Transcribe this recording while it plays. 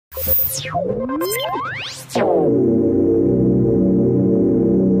There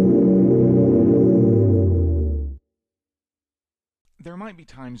might be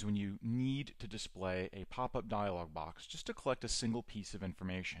times when you need to display a pop-up dialog box just to collect a single piece of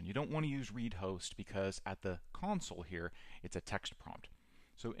information. You don't want to use read host because at the console here it's a text prompt.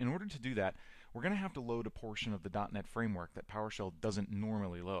 So in order to do that, we're going to have to load a portion of the .NET framework that PowerShell doesn't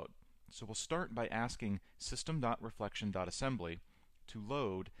normally load. So we'll start by asking system.reflection.assembly to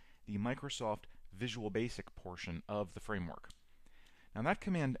load the Microsoft Visual Basic portion of the framework. Now that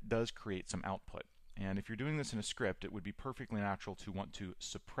command does create some output. And if you're doing this in a script, it would be perfectly natural to want to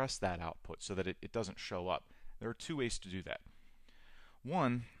suppress that output so that it doesn't show up. There are two ways to do that.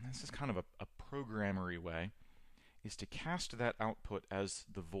 One, this is kind of a programmery way, is to cast that output as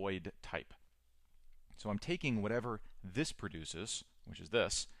the void type. So I'm taking whatever this produces, which is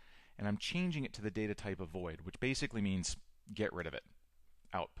this, and I'm changing it to the data type of void, which basically means get rid of it.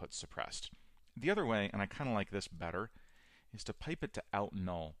 Output suppressed. The other way, and I kind of like this better, is to pipe it to out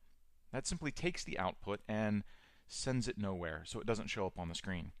null. That simply takes the output and sends it nowhere, so it doesn't show up on the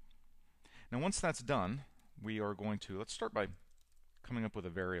screen. Now once that's done, we are going to, let's start by coming up with a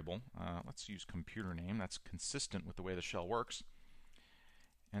variable. Let's use computer name, that's consistent with the way the shell works,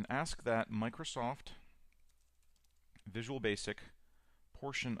 and ask that Microsoft Visual Basic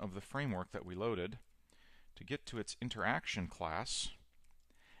portion of the framework that we loaded to get to its interaction class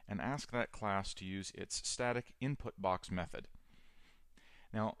and ask that class to use its static InputBox method.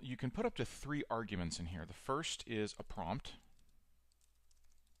 Now, you can put up to 3 arguments in here. The first is a prompt.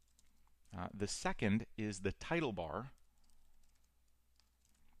 The second is the title bar.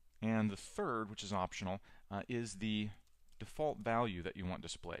 And the third, which is optional, is the default value that you want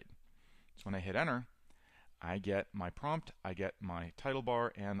displayed. So when I hit enter, I get my prompt, I get my title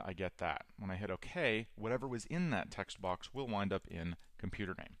bar, and I get that. When I hit OK, whatever was in that text box will wind up in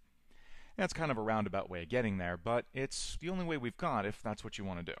computer name. That's kind of a roundabout way of getting there, but it's the only way we've got if that's what you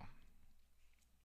want to do.